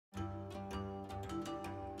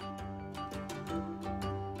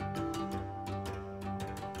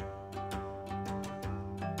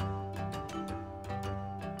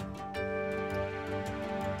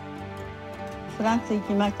フランス行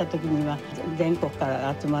きました時には全国か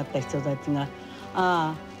ら集まった人たちが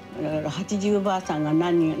80おばあさんが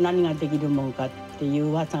何ができるもんかっていう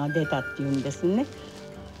噂が出たっていうんですね。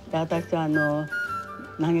で私は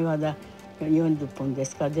投げ技40本で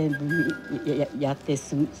すから全部やって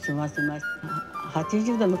済ませました。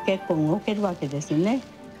80でも結構動けるわけですね。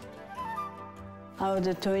I was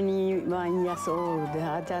 21 years old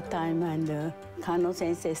at that time, and Kano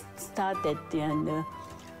sensei started, and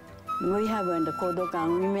we have the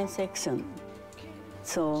Kodokan women section.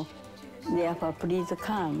 So, therefore, please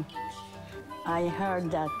come. I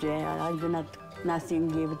heard that I do nothing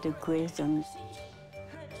give to question.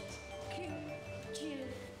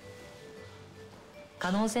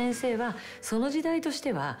 加納先生はその時代とし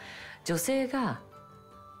ては女性が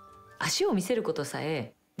足を見せることさ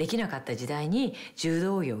えできなかった時代に柔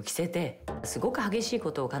道着を着せてすごく激しい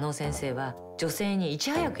ことを加納先生は女性にいち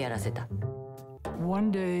早くやらせた。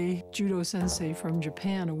One day, judo sensei from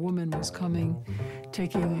Japan, a woman, was coming,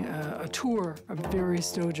 taking a tour of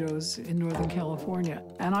various dojos in Northern California.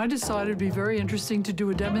 And I decided it'd be very interesting to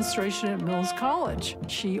do a demonstration at Mills College.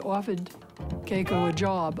 She offered Keiko a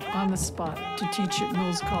job on the spot to teach at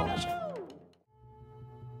Mills College.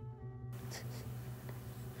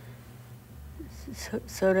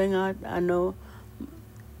 それが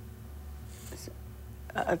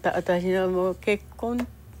私のもう結婚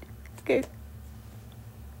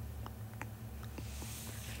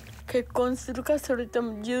するかそれと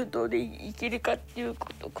も柔道で生きるかっていう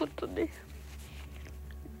ことで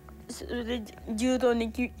それで柔道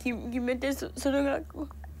に決めてそれが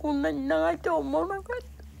こんなに長いとは思わなかっ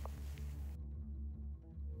た。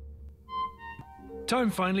Time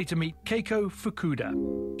finally to meet Keiko Fukuda.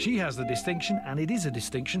 She has the distinction, and it is a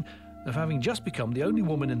distinction, of having just become the only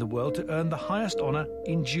woman in the world to earn the highest honour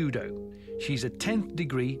in judo. She's a 10th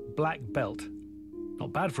degree black belt.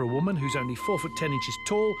 Not bad for a woman who's only 4'10"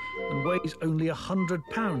 tall and weighs only 100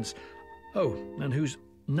 pounds. Oh, and who's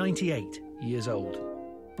 98 years old.